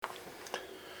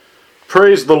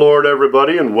Praise the Lord,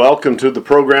 everybody, and welcome to the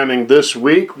programming this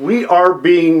week. We are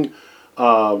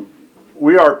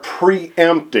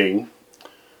preempting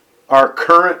our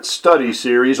current study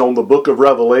series on the book of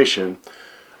Revelation,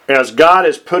 as God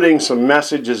is putting some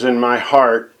messages in my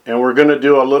heart, and we're going to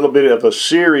do a little bit of a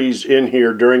series in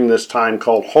here during this time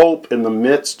called Hope in the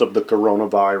Midst of the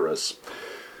Coronavirus.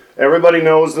 Everybody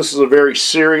knows this is a very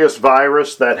serious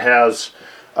virus that has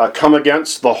come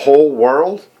against the whole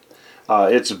world.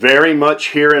 It's very much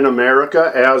here in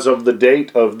America as of the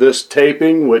date of this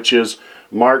taping, which is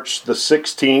March the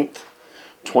 16th,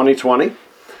 2020.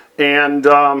 And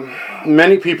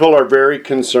many people are very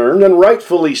concerned, and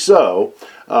rightfully so,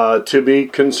 to be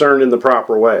concerned in the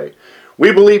proper way.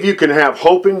 We believe you can have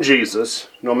hope in Jesus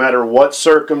no matter what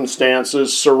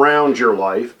circumstances surround your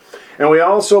life. And we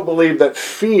also believe that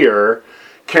fear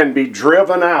can be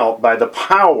driven out by the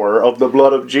power of the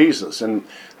blood of Jesus. And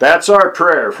that's our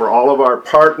prayer for all of our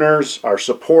partners, our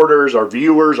supporters, our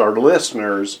viewers, our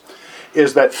listeners,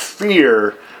 is that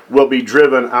fear will be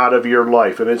driven out of your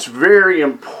life. And it's very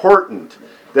important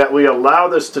that we allow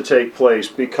this to take place,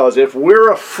 because if we're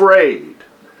afraid,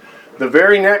 the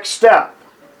very next step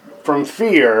from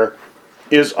fear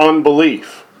is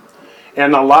unbelief.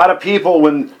 And a lot of people,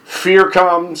 when fear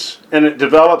comes and it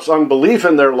develops unbelief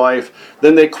in their life,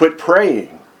 then they quit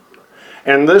praying.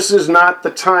 And this is not the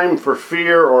time for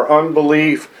fear or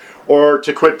unbelief or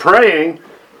to quit praying.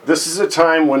 This is a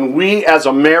time when we as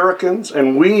Americans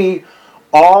and we,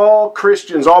 all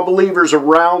Christians, all believers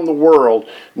around the world,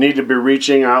 need to be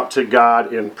reaching out to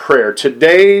God in prayer.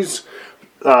 Today's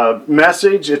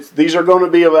message, these are going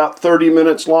to be about 30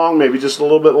 minutes long, maybe just a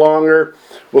little bit longer.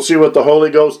 We'll see what the Holy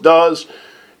Ghost does.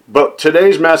 But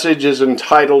today's message is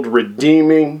entitled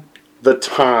Redeeming the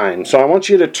Time. So I want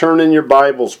you to turn in your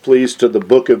Bibles, please, to the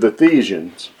book of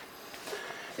Ephesians.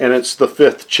 And it's the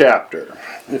 5th chapter,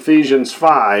 Ephesians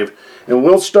 5. And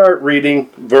we'll start reading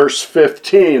verse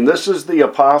 15. This is the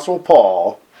Apostle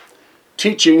Paul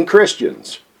teaching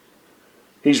Christians.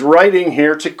 He's writing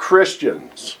here to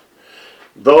Christians.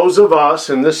 Those of us,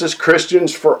 and this is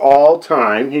Christians for all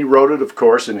time. He wrote it, of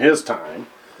course, in his time.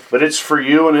 But it's for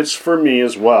you and it's for me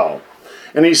as well.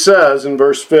 And he says in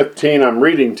verse 15, I'm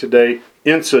reading today,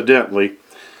 incidentally,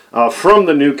 from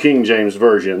the New King James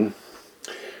Version,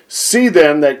 "See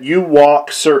then that you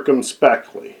walk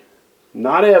circumspectly,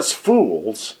 not as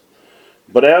fools,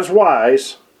 but as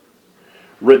wise,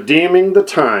 redeeming the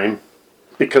time,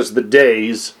 because the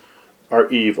days are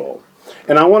evil."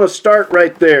 And I want to start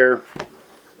right there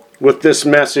with this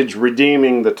message,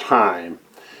 redeeming the time.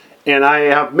 And I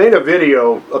have made a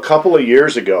video a couple of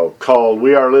years ago called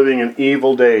 "We Are Living in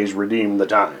Evil Days, Redeem the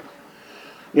Time."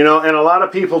 You know, and a lot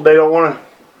of people, they don't want to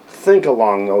think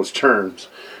along those terms.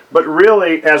 But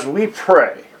really, as we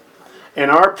pray,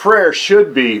 and our prayer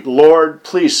should be, Lord,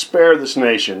 please spare this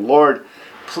nation. Lord,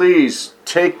 please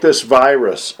take this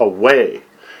virus away.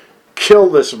 Kill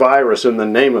this virus in the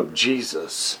name of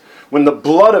Jesus. When the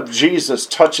blood of Jesus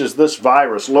touches this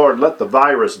virus, Lord, let the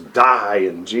virus die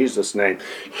in Jesus' name.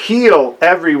 Heal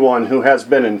everyone who has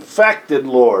been infected,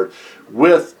 Lord,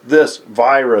 with this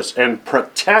virus, and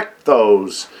protect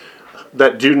those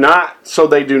that do not, so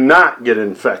they do not get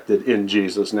infected in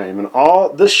Jesus' name. And all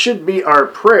this should be our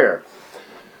prayer.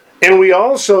 And we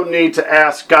also need to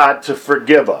ask God to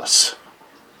forgive us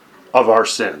of our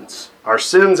sins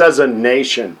as a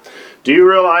nation. Do you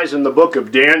realize in the book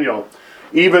of Daniel,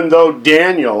 even though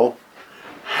Daniel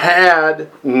had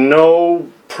no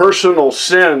personal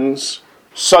sins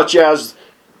such as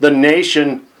the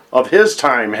nation of his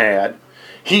time had,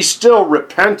 he still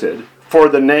repented for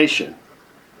the nation.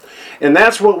 And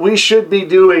that's what we should be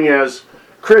doing as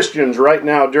Christians right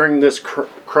now during this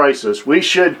crisis. We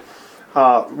should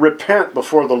repent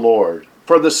before the Lord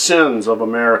for the sins of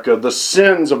America, the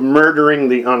sins of murdering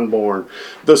the unborn,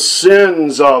 the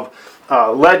sins of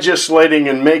legislating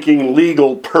and making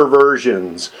legal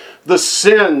perversions, the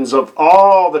sins of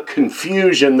all the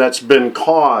confusion that's been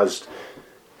caused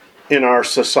in our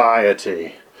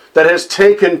society, that has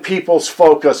taken people's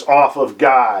focus off of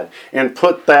God and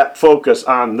put that focus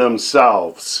on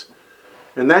themselves.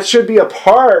 And that should be a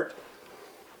part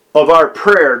of our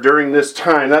prayer during this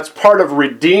time. That's part of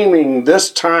redeeming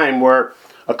this time where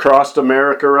across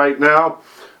America right now,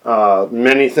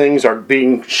 many things are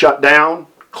being shut down,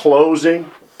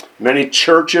 closing. Many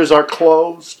churches are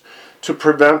closed to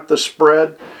prevent the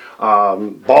spread.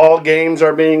 Ball games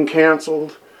are being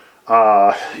canceled.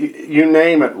 You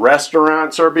name it.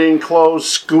 Restaurants are being closed.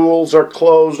 Schools are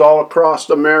closed all across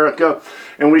America.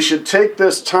 And we should take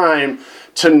this time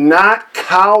to not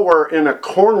cower in a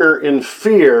corner in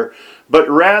fear, but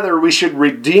rather we should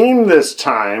redeem this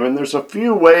time, and there's a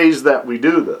few ways that we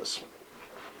do this.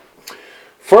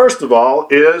 First of all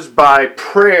is by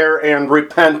prayer and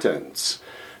repentance.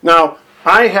 Now,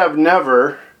 I have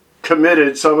never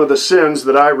committed some of the sins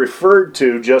that I referred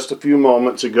to just a few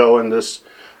moments ago in this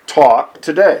talk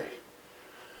today.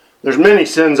 There's many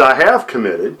sins I have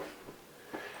committed,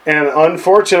 and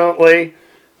unfortunately,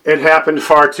 it happened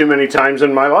far too many times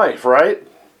in my life, right?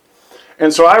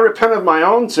 And so I repent of my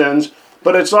own sins,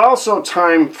 but it's also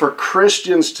time for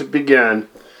Christians to begin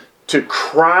to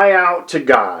cry out to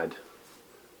God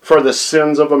for the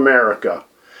sins of America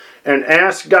and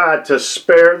ask God to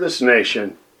spare this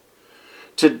nation,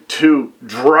 to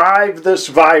drive this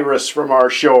virus from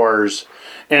our shores,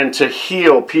 and to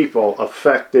heal people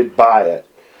affected by it,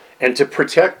 and to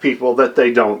protect people that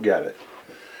they don't get it.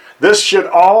 This should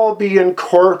all be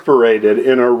incorporated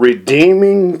in a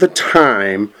redeeming the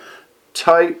time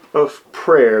type of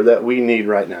prayer that we need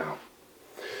right now.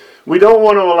 We don't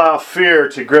want to allow fear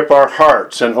to grip our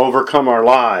hearts and overcome our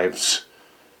lives,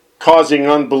 causing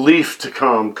unbelief to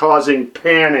come, causing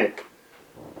panic,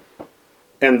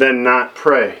 and then not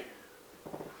pray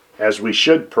as we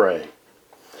should pray.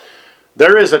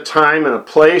 There is a time and a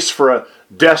place for a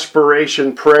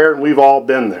desperation prayer, and we've all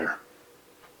been there.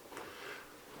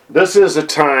 This is a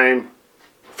time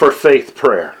for faith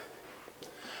prayer.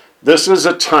 This is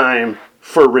a time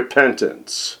for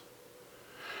repentance.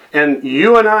 And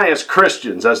you and I as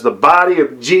Christians, as the body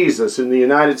of Jesus in the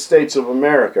United States of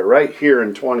America, right here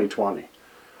in 2020,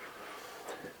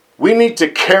 we need to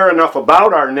care enough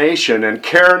about our nation and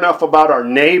care enough about our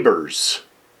neighbors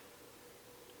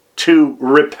to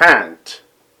repent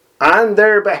on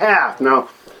their behalf. Now,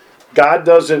 God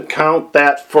doesn't count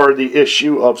that for the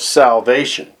issue of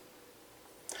salvation.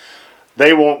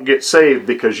 They won't get saved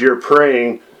because you're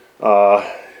praying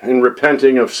and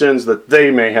repenting of sins that they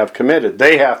may have committed.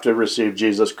 They have to receive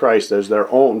Jesus Christ as their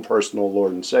own personal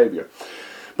Lord and Savior.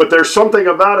 But there's something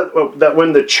about it that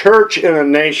when the church in a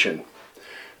nation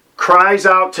cries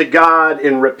out to God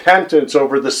in repentance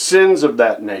over the sins of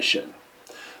that nation,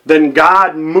 then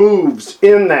God moves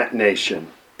in that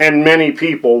nation and many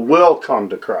people will come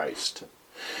to Christ.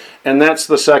 And that's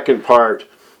the second part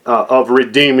of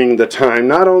redeeming the time.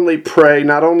 Not only pray,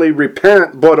 not only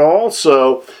repent, but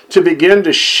also to begin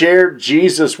to share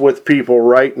Jesus with people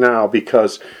right now,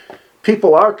 because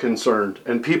people are concerned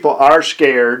and people are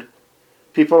scared.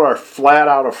 People are flat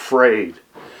out afraid.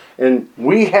 And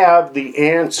we have the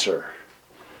answer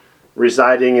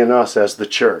residing in us as the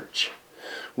church.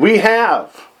 We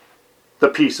have the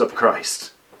peace of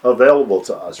Christ available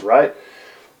to us, right?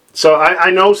 So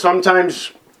I know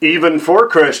sometimes, even for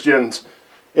Christians,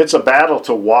 it's a battle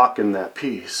to walk in that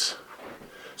peace.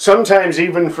 Sometimes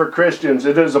even for Christians,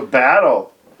 it is a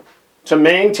battle to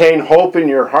maintain hope in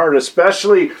your heart,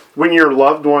 especially when your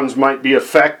loved ones might be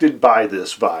affected by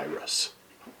this virus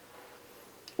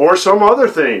or some other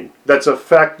thing that's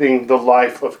affecting the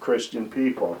life of Christian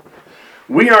people.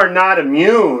 We are not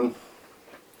immune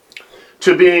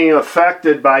to being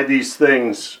affected by these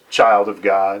things, child of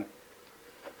God.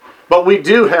 But we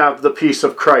do have the peace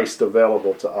of Christ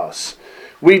available to us.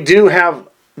 We do have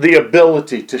the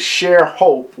ability to share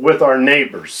hope with our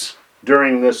neighbors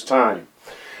during this time.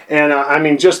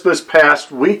 And just this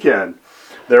past weekend,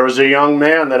 there was a young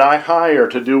man that I hire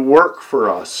to do work for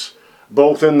us,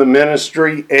 both in the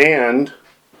ministry and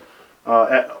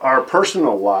our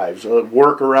personal lives,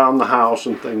 work around the house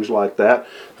and things like that.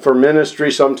 For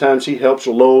ministry, sometimes he helps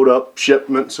load up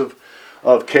shipments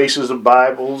of cases of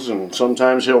Bibles, and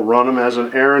sometimes he'll run them as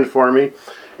an errand for me.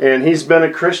 And he's been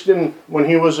a Christian when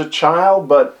he was a child,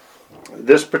 but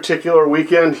this particular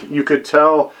weekend, you could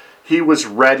tell he was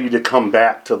ready to come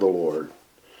back to the Lord.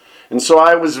 And so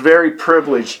I was very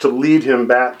privileged to lead him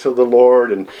back to the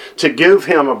Lord and to give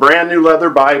him a brand new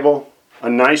leather Bible, a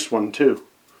nice one too,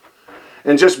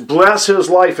 and just bless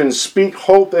his life and speak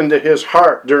hope into his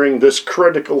heart during this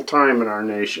critical time in our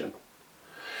nation.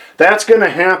 That's going to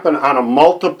happen on a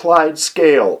multiplied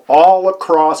scale all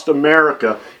across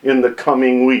America in the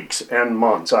coming weeks and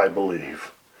months, I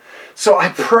believe. So I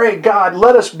pray, God,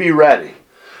 let us be ready.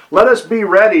 Let us be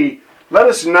ready. Let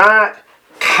us not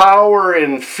cower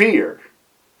in fear,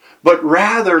 but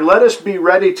rather let us be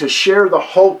ready to share the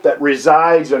hope that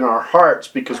resides in our hearts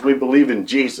because we believe in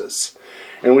Jesus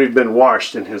and we've been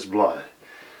washed in His blood.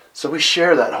 So we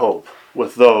share that hope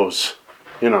with those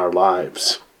in our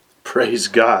lives. Praise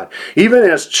God. Even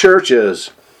as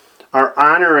churches are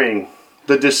honoring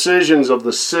the decisions of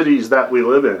the cities that we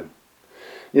live in.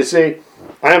 You see,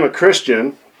 I am a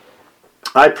Christian.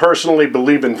 I personally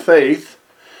believe in faith.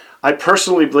 I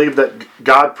personally believe that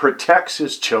God protects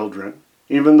His children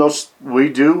even though we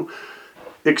do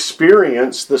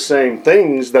experience the same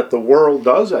things that the world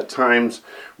does at times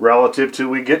relative to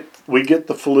we get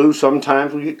the flu,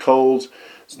 sometimes we get colds.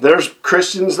 There's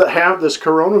Christians that have this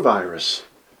coronavirus.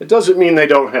 It doesn't mean they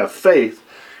don't have faith.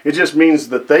 It just means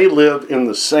that they live in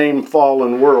the same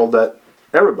fallen world that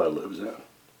everybody lives in.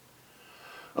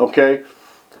 Okay?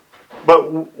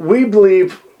 But we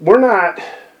believe we're not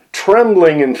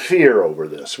trembling in fear over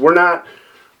this. We're not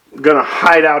going to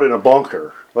hide out in a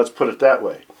bunker. Let's put it that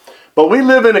way. But we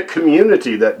live in a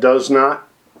community that does not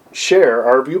share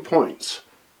our viewpoints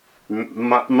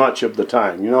much of the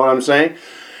time. You know what I'm saying?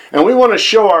 And we want to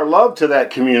show our love to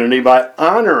that community by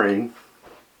honoring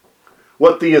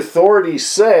what the authorities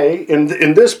say in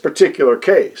this particular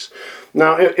case.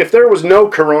 Now, if there was no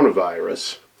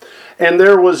coronavirus and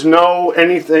there was no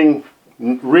anything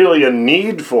really a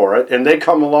need for it, and they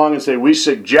come along and say, we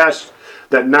suggest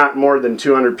that not more than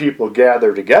 200 people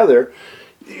gather together,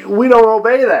 we don't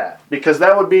obey that because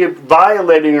that would be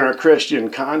violating our Christian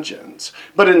conscience.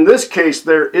 But in this case,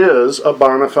 there is a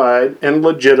bona fide and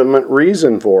legitimate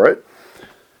reason for it.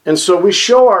 And so we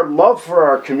show our love for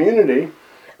our community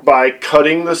by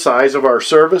cutting the size of our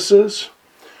services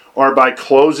or by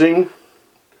closing,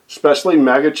 especially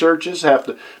mega churches have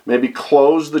to maybe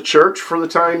close the church for the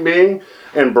time being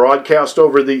and broadcast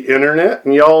over the internet.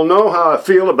 And y'all know how I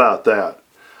feel about that.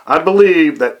 I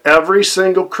believe that every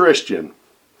single Christian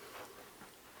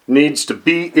needs to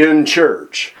be in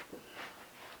church,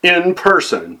 in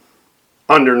person,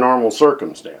 under normal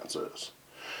circumstances.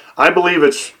 I believe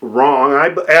it's wrong.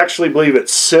 I actually believe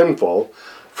it's sinful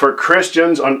for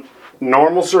Christians on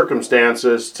normal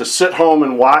circumstances to sit home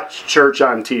and watch church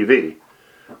on TV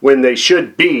when they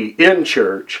should be in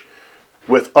church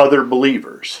with other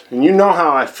believers. And you know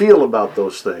how I feel about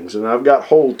those things, and I've got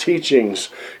whole teachings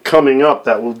coming up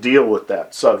that will deal with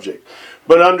that subject.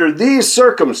 But under these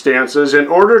circumstances, in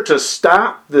order to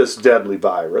stop this deadly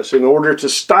virus, in order to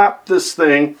stop this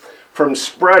thing from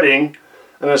spreading,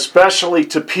 and especially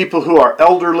to people who are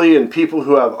elderly and people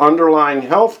who have underlying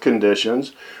health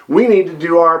conditions, we need to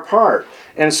do our part.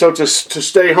 And so to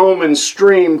stay home and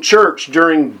stream church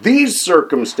during these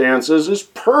circumstances is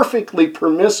perfectly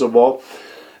permissible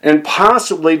and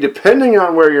possibly, depending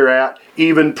on where you're at,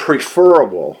 even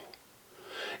preferable.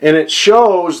 And it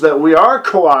shows that we are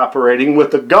cooperating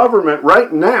with the government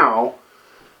right now.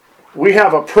 We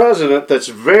have a president that's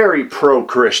very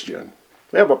pro-Christian.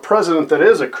 We have a president that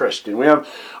is a Christian. We have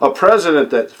a president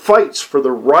that fights for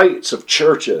the rights of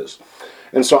churches.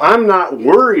 And so I'm not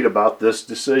worried about this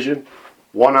decision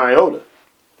one iota.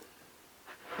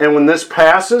 And when this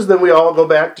passes, then we all go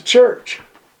back to church.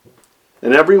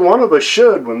 And every one of us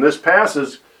should, when this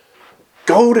passes,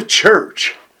 go to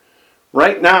church.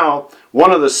 Right now,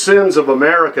 one of the sins of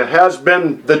America has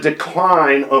been the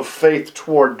decline of faith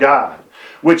toward God,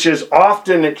 which is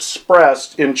often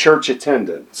expressed in church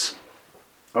attendance.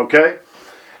 Okay?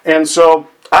 And so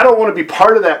I don't want to be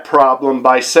part of that problem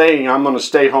by saying I'm going to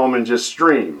stay home and just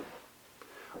stream.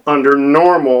 Under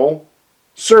normal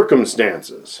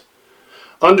circumstances.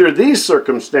 Under these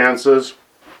circumstances,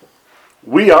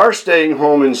 we are staying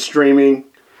home and streaming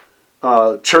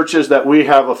churches that we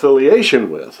have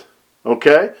affiliation with.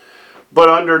 Okay? But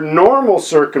under normal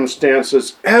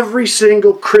circumstances, every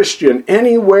single Christian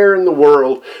anywhere in the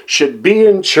world should be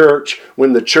in church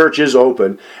when the church is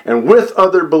open and with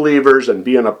other believers and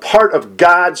being a part of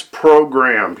God's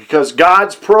program. Because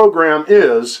God's program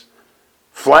is,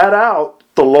 flat out,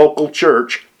 the local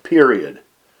church, period.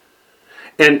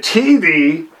 And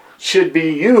TV should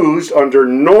be used under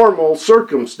normal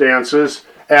circumstances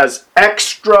as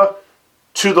extra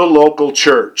to the local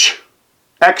church.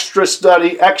 Extra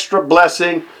study, extra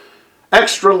blessing,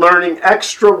 extra learning,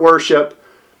 extra worship,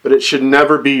 but it should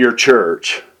never be your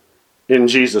church. In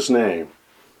Jesus' name.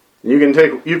 You can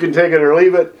take it or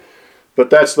leave it,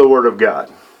 but that's the Word of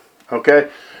God.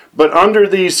 Okay? But under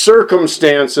these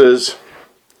circumstances,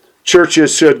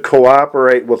 churches should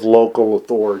cooperate with local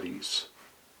authorities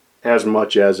as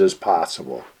much as is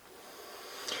possible.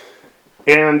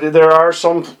 And there are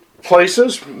some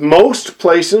places, most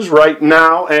places right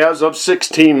now as of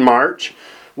 16 March,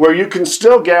 where you can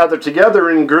still gather together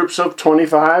in groups of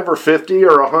 25 or 50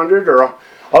 or 100 or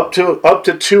up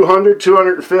to 200,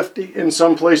 250, in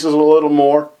some places a little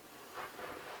more.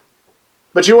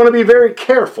 But you want to be very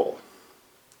careful.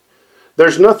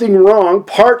 There's nothing wrong.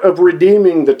 Part of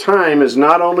redeeming the time is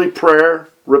not only prayer,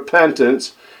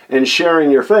 repentance, and sharing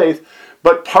your faith,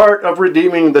 but part of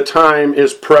redeeming the time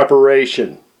is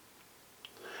preparation.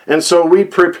 And so we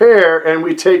prepare and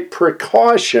we take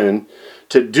precaution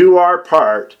to do our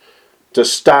part to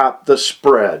stop the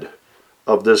spread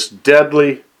of this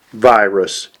deadly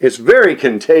virus. It's very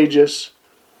contagious,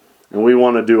 and we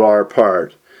want to do our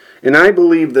part. And I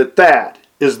believe that that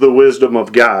is the wisdom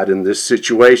of God in this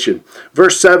situation.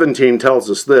 Verse 17 tells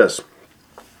us this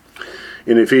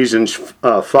in Ephesians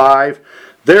 5,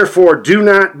 "Therefore do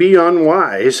not be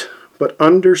unwise, but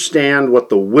understand what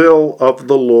the will of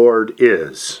the Lord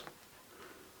is."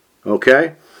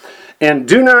 Okay? "And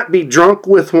do not be drunk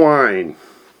with wine."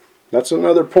 That's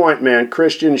another point, man.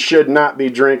 Christians should not be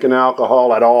drinking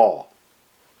alcohol at all.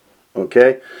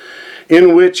 Okay?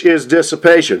 "In which is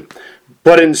dissipation.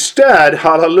 But instead,"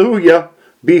 hallelujah,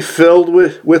 "be filled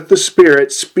with the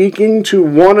Spirit, speaking to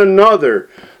one another."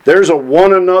 There's a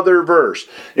one another verse.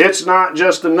 It's not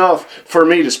just enough for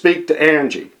me to speak to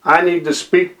Angie. I need to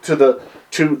speak to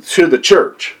the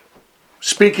church.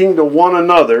 Speaking to one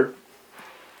another,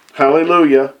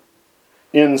 hallelujah,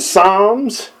 in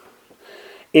psalms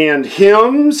and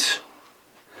hymns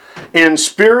and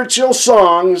spiritual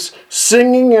songs,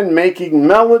 singing and making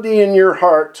melody in your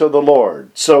heart to the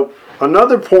Lord. So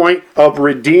another point of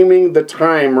redeeming the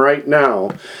time right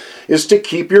now is to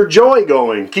keep your joy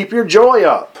going. Keep your joy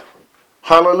up.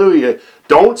 Hallelujah.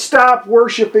 Don't stop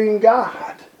worshiping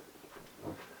God.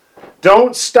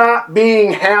 Don't stop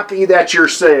being happy that you're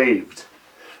saved.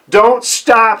 Don't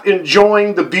stop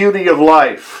enjoying the beauty of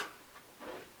life.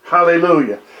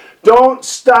 Hallelujah. Don't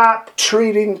stop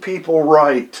treating people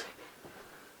right.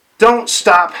 Don't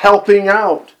stop helping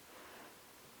out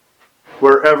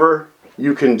wherever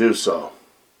you can do so.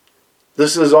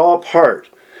 This is all part.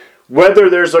 Whether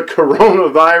there's a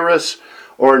coronavirus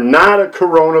or not a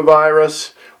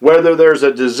coronavirus, whether there's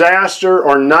a disaster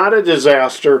or not a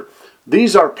disaster,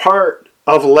 these are part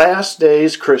of last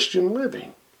days Christian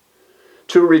living.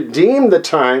 To redeem the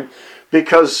time,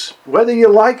 because whether you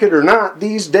like it or not,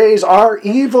 these days are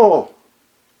evil.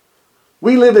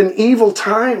 We live in evil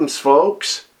times,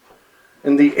 folks.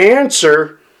 And the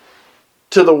answer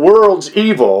to the world's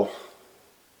evil,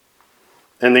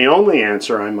 and the only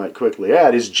answer I might quickly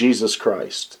add, is Jesus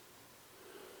Christ.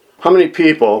 How many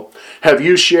people have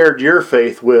you shared your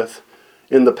faith with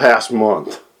in the past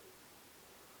month?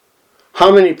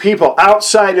 How many people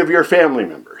outside of your family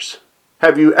members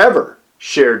have you ever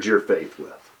shared your faith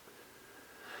with?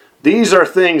 These are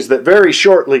things that very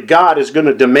shortly God is going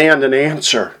to demand an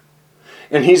answer.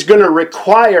 And He's going to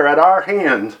require at our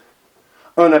hand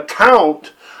an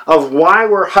account of why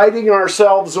we're hiding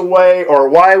ourselves away, or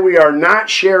why we are not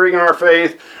sharing our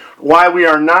faith, why we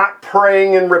are not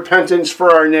praying in repentance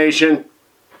for our nation.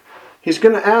 He's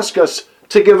going to ask us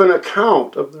to give an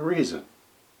account of the reason.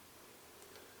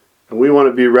 And we want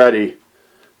to be ready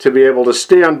to be able to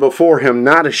stand before Him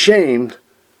not ashamed,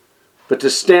 but to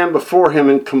stand before Him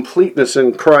in completeness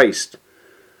in Christ.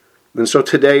 And so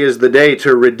today is the day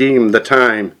to redeem the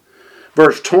time.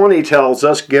 Verse 20 tells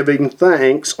us, "Giving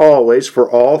thanks always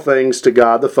for all things to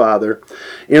God the Father,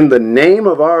 in the name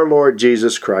of our Lord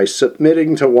Jesus Christ,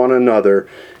 submitting to one another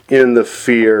in the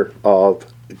fear of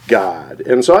God."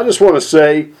 And so I just want to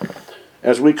say,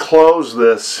 as we close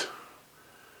this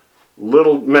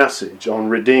little message on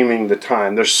redeeming the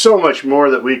time, there's so much more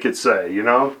that we could say, you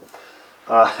know.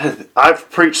 I've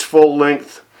preached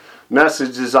full-length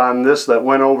messages on this that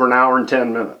went over an hour and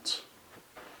 10 minutes.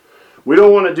 We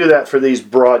don't want to do that for these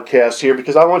broadcasts here,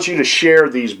 because I want you to share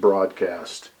these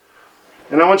broadcasts.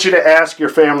 And I want you to ask your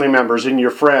family members and your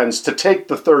friends to take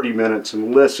the 30 minutes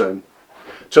and listen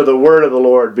to the word of the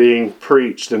Lord being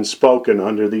preached and spoken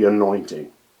under the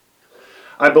anointing.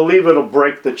 I believe it'll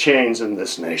break the chains in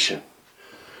this nation.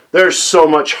 There's so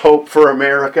much hope for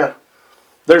America.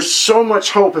 There's so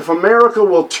much hope. If America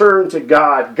will turn to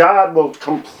God, God will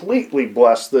completely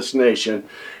bless this nation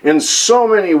in so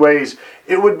many ways.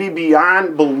 It would be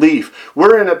beyond belief.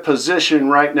 We're in a position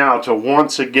right now to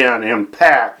once again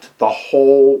impact the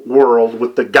whole world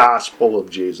with the gospel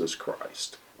of Jesus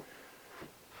Christ.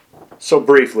 So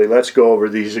briefly, let's go over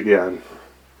these again.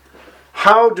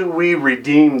 How do we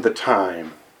redeem the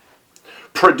time,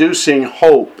 producing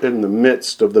hope in the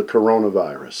midst of the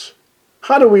coronavirus?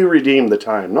 How do we redeem the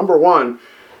time? Number one,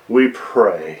 we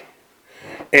pray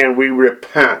and we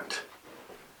repent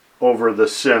over the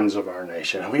sins of our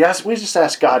nation. We just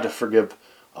ask God to forgive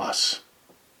us.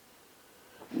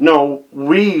 No,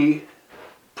 a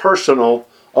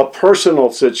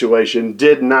personal situation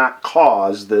did not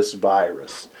cause this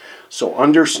virus. So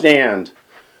understand,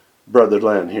 Brother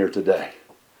Len here today.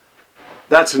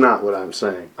 That's not what I'm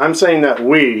saying. I'm saying that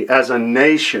we, as a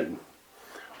nation,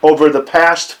 over the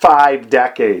past 5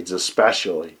 decades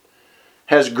especially,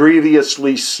 has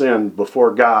grievously sinned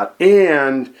before God,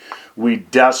 and we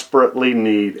desperately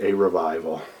need a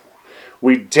revival.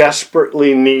 We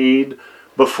desperately need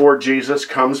before Jesus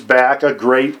comes back, a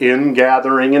great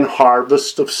ingathering and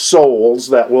harvest of souls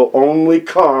that will only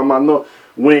come on the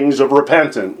wings of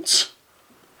repentance.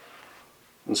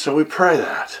 And so we pray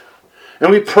that.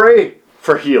 And we pray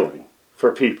for healing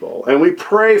for people. And we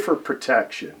pray for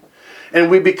protection. And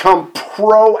we become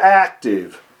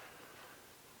proactive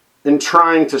in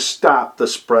trying to stop the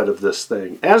spread of this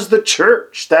thing. As the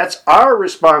church, that's our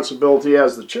responsibility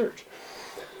as the church.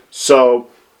 So,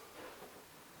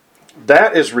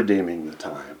 that is redeeming the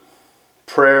time.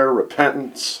 Prayer,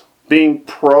 repentance, being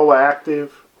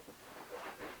proactive.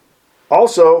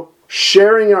 Also,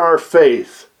 sharing our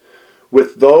faith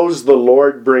with those the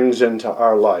Lord brings into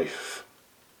our life.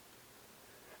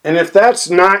 And if that's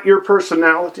not your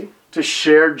personality, to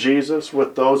share Jesus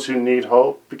with those who need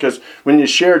hope, because when you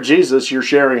share Jesus, you're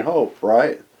sharing hope,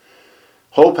 right?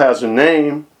 Hope has a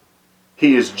name.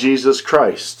 He is Jesus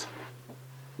Christ,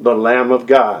 the Lamb of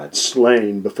God,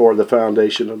 slain before the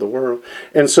foundation of the world.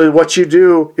 And so what you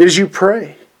do is you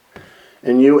pray.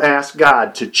 And you ask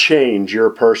God to change your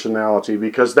personality,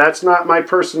 because that's not my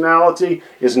personality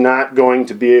is not going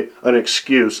to be an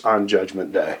excuse on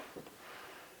Judgment Day.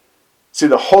 See,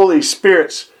 the Holy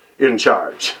Spirit's in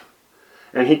charge.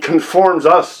 And He conforms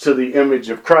us to the image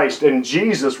of Christ. And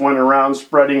Jesus went around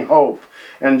spreading hope.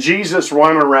 And Jesus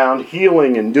went around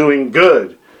healing and doing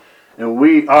good. And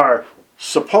we are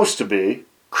supposed to be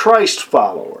Christ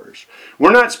followers.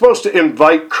 We're not supposed to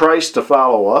invite Christ to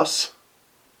follow us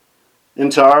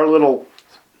into our little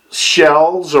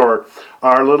shells or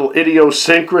our little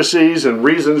idiosyncrasies and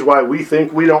reasons why we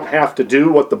think we don't have to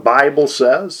do what the Bible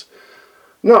says.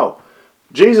 No,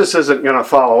 Jesus isn't going to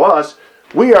follow us.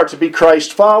 We are to be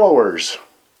Christ followers.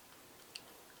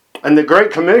 And the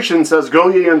Great Commission says, "Go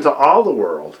ye into all the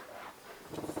world."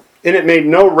 And it made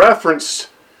no reference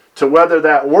to whether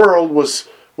that world was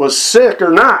sick or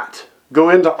not. Go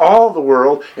into all the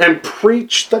world and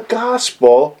preach the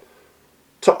gospel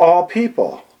to all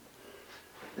people.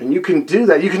 And you can do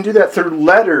that. You can do that through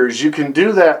letters. You can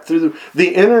do that through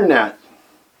the internet.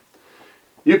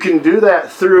 You can do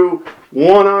that through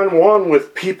one-on-one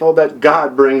with people that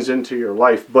God brings into your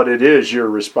life. But it is your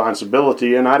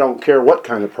responsibility. And I don't care what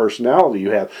kind of personality you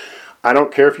have. I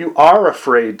don't care if you are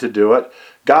afraid to do it.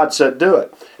 God said do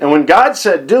it. And when God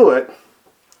said do it,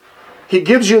 He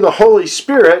gives you the Holy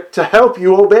Spirit to help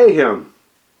you obey Him.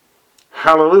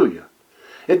 Hallelujah.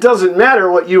 It doesn't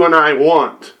matter what you and I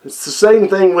want. It's the same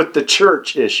thing with the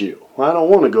church issue. Well, I don't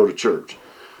want to go to church.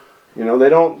 You know, they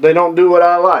don't do what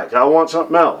I like. I want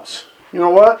something else. You know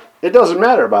what? It doesn't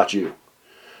matter about you.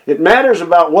 It matters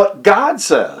about what God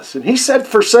says. And He said,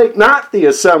 "Forsake not the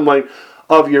assembling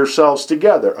of yourselves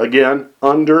together." Again,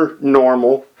 under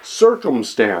normal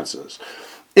circumstances.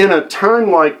 In a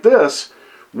time like this,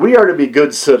 we are to be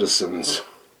good citizens.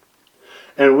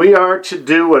 And we are to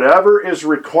do whatever is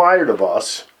required of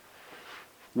us,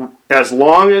 as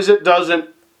long as it doesn't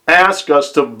ask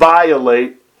us to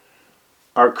violate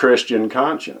our Christian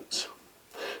conscience.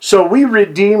 So we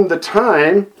redeem the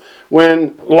time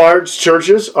when large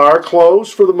churches are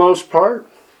closed for the most part.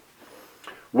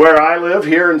 Where I live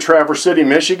here in Traverse City,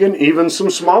 Michigan, even some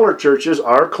smaller churches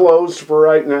are closed for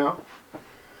right now.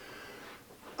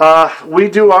 We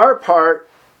do our part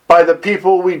by the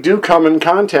people we do come in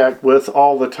contact with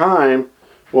all the time.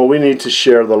 Well, we need to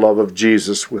share the love of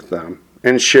Jesus with them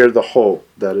and share the hope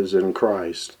that is in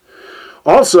Christ.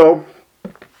 Also,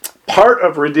 part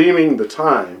of redeeming the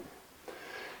time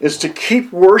is to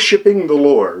keep worshiping the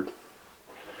Lord,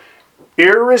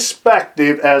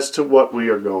 irrespective as to what we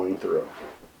are going through.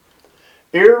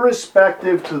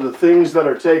 Irrespective to the things that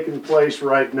are taking place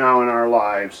right now in our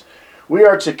lives, we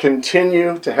are to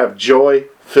continue to have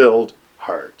joy-filled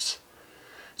hearts.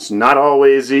 It's not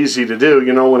always easy to do.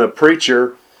 You know, when a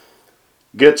preacher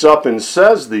gets up and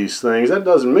says these things, that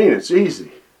doesn't mean it's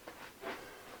easy.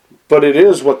 But it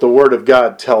is what the Word of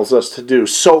God tells us to do.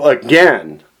 So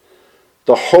again,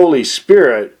 the Holy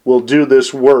Spirit will do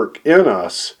this work in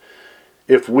us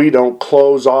if we don't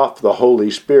close off the Holy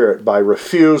Spirit by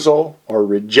refusal or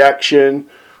rejection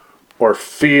or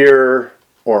fear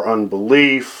or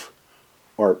unbelief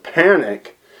or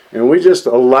panic, and we just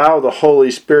allow the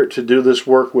Holy Spirit to do this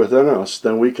work within us,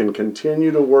 then we can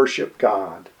continue to worship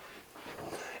God.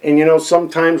 And you know,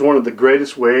 sometimes one of the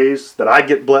greatest ways that I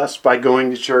get blessed by going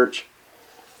to church,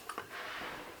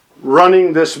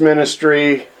 running this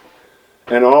ministry,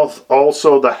 and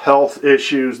also the health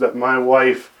issues that my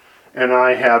wife and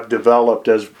I have developed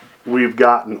as we've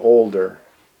gotten older.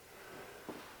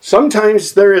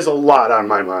 Sometimes there is a lot on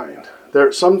my mind.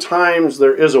 Sometimes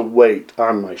there is a weight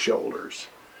on my shoulders.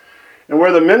 And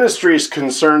where the ministry is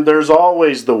concerned, there's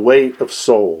always the weight of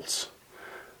souls.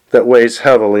 that weighs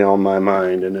heavily on my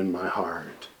mind and in my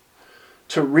heart.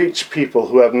 To reach people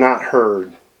who have not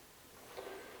heard.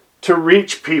 To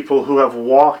reach people who have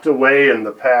walked away in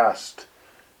the past.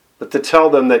 But to tell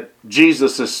them that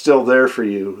Jesus is still there for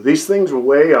you. These things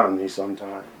weigh on me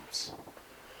sometimes.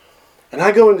 And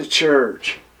I go into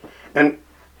church and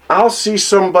I'll see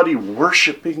somebody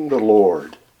worshiping the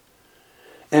Lord.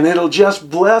 And it'll just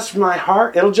bless my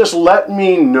heart. It'll just let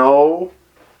me know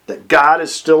that God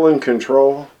is still in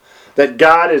control. That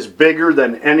God is bigger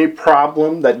than any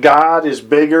problem. That God is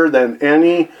bigger than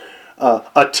any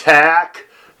attack.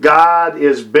 God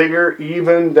is bigger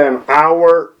even than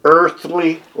our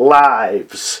earthly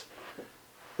lives.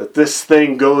 That this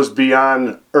thing goes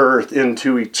beyond earth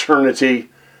into eternity.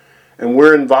 And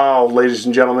we're involved, ladies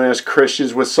and gentlemen, as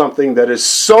Christians with something that is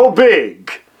so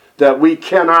big that we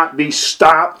cannot be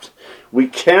stopped. We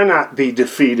cannot be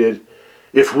defeated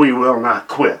if we will not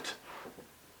quit.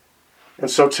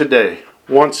 And so today,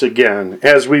 once again,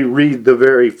 as we read the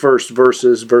very first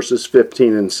verses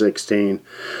 15 and 16,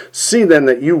 see then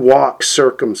that you walk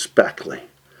circumspectly,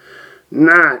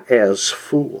 not as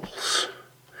fools,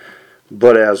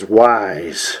 but as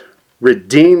wise,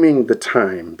 redeeming the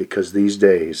time, because these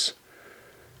days,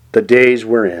 the days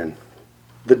we're in,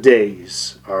 the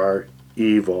days are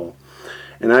evil.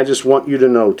 And I just want you to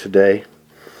know today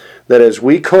that as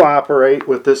we cooperate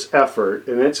with this effort,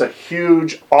 and it's a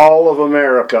huge all of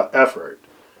America effort,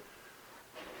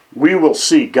 we will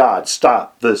see God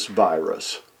stop this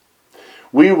virus.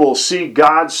 We will see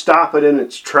God stop it in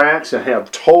its tracks and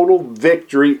have total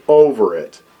victory over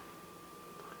it.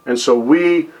 And so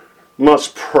we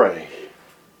must pray.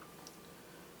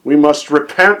 We must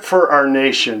repent for our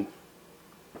nation.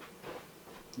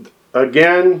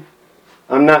 Again,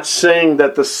 I'm not saying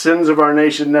that the sins of our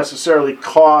nation necessarily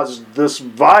caused this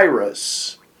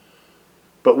virus,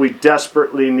 but we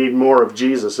desperately need more of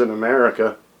Jesus in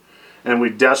America, and we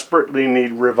desperately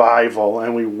need revival,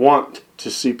 and we want to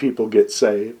see people get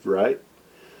saved, right?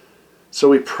 So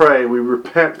we pray, we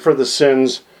repent for the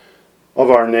sins of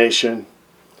our nation.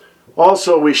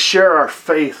 Also, we share our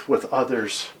faith with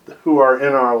others who are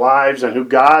in our lives and who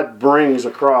God brings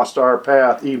across our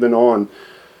path, even on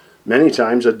many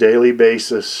times a daily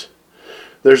basis.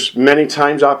 There's many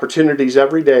times opportunities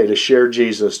every day to share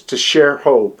Jesus, to share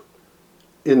hope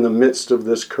in the midst of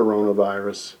this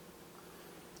coronavirus.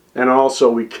 And also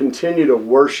we continue to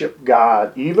worship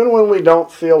God even when we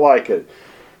don't feel like it.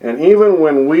 And even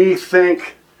when we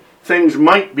think things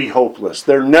might be hopeless,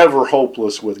 they're never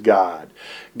hopeless with God.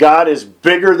 God is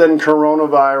bigger than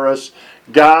coronavirus.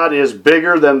 God is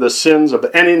bigger than the sins of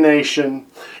any nation.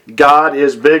 God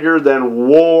is bigger than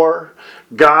war.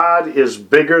 God is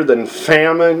bigger than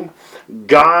famine.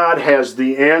 God has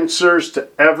the answers to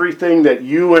everything that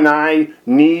you and I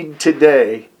need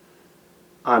today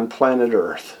on planet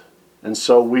Earth. And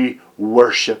so we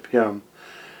worship Him.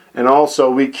 And also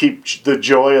we keep the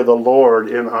joy of the Lord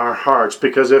in our hearts.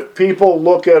 Because if people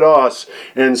look at us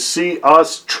and see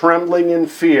us trembling in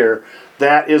fear,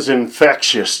 that is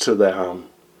infectious to them.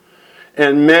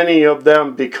 And many of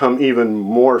them become even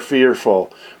more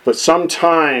fearful. But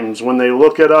sometimes when they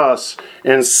look at us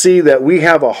and see that we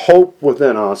have a hope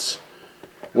within us,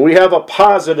 and we have a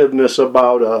positiveness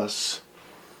about us,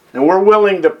 and we're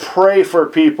willing to pray for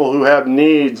people who have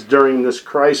needs during this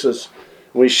crisis,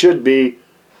 we should be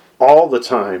all the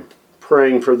time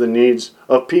praying for the needs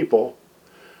of people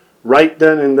right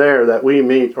then and there that we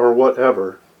meet or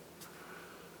whatever.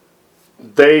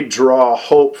 They draw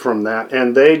hope from that,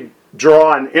 and they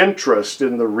draw an interest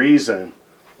in the reason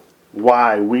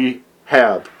why we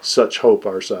have such hope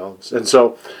ourselves. And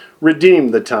so, redeem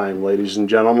the time, ladies and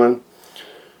gentlemen.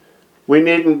 We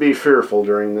needn't be fearful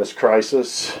during this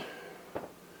crisis.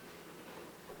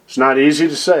 It's not easy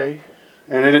to say,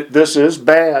 and this is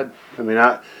bad. I mean,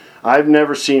 I've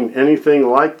never seen anything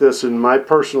like this in my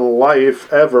personal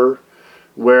life ever,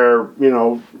 where,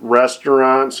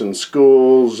 restaurants and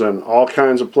schools and all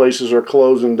kinds of places are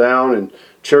closing down and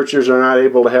churches are not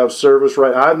able to have service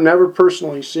right. I've never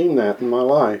personally seen that in my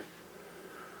life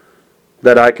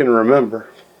that I can remember.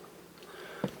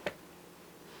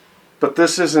 But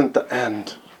this isn't the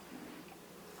end.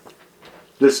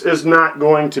 This is not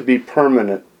going to be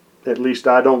permanent. At least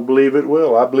I don't believe it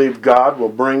will. I believe God will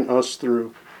bring us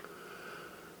through.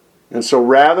 And so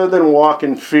rather than walk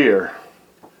in fear,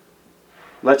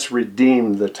 let's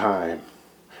redeem the time.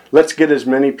 Let's get as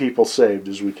many people saved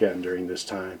as we can during this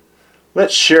time.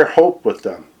 Let's share hope with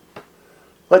them.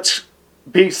 Let's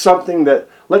be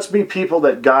people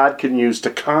that God can use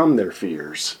to calm their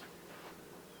fears.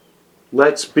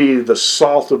 Let's be the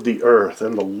salt of the earth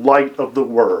and the light of the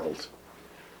world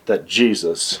that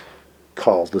Jesus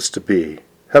called us to be.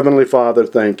 Heavenly Father,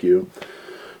 thank you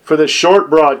for this short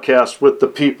broadcast with the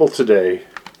people today.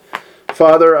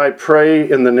 Father, I pray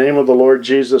in the name of the Lord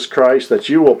Jesus Christ that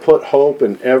you will put hope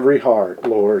in every heart,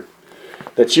 Lord.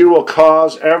 That you will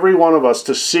cause every one of us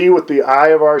to see with the eye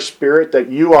of our spirit that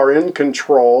you are in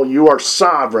control, you are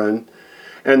sovereign,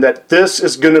 and that this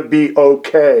is going to be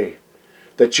okay.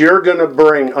 That you're going to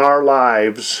bring our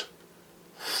lives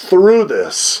through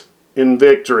this in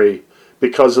victory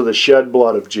because of the shed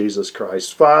blood of Jesus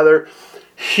Christ. Father,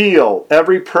 heal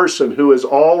every person who is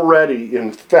already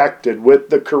infected with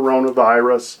the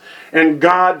coronavirus. And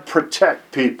God,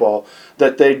 protect people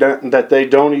that they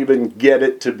don't even get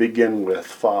it to begin with,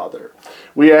 Father.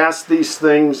 We ask these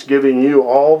things giving you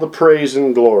all the praise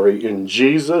and glory in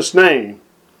Jesus' name.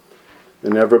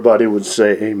 And everybody would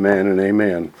say amen and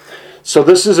amen. So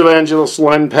this is Evangelist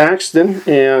Len Paxton,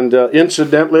 and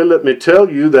incidentally, let me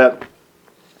tell you that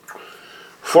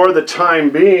for the time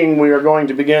being, we are going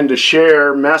to begin to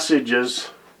share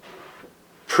messages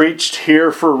preached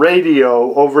here for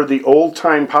radio over the Old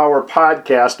Time Power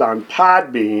podcast on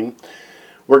Podbean.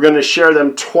 We're going to share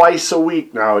them twice a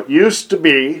week now. It used to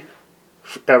be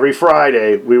every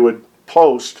Friday we would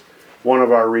post one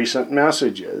of our recent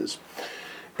messages.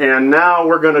 And now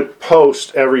we're going to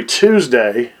post every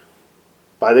Tuesday,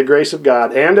 by the grace of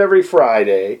God, and every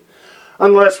Friday,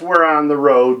 unless we're on the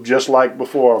road, just like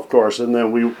before, of course, and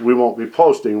then we won't be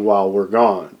posting while we're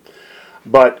gone.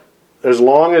 But as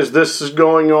long as this is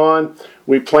going on,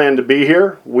 we plan to be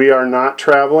here. We are not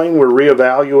traveling. We're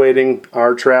reevaluating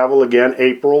our travel again,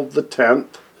 April the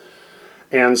 10th.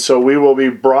 And so we will be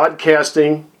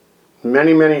broadcasting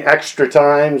many, many extra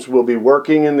times. We'll be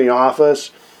working in the office.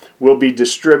 We'll be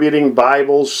distributing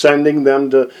Bibles, sending them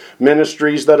to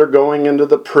ministries that are going into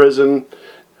the prison,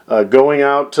 going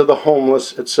out to the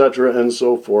homeless, etc., and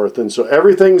so forth. And so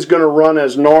everything's going to run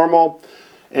as normal,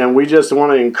 and we just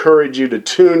want to encourage you to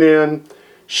tune in,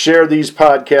 share these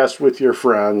podcasts with your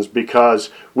friends,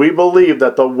 because we believe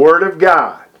that the Word of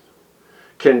God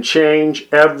can change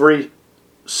every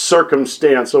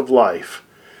circumstance of life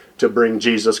to bring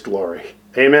Jesus glory.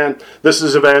 Amen. This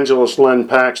is Evangelist Len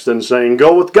Paxton saying,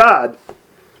 go with God,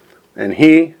 and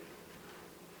He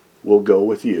will go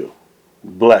with you.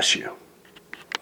 Bless you.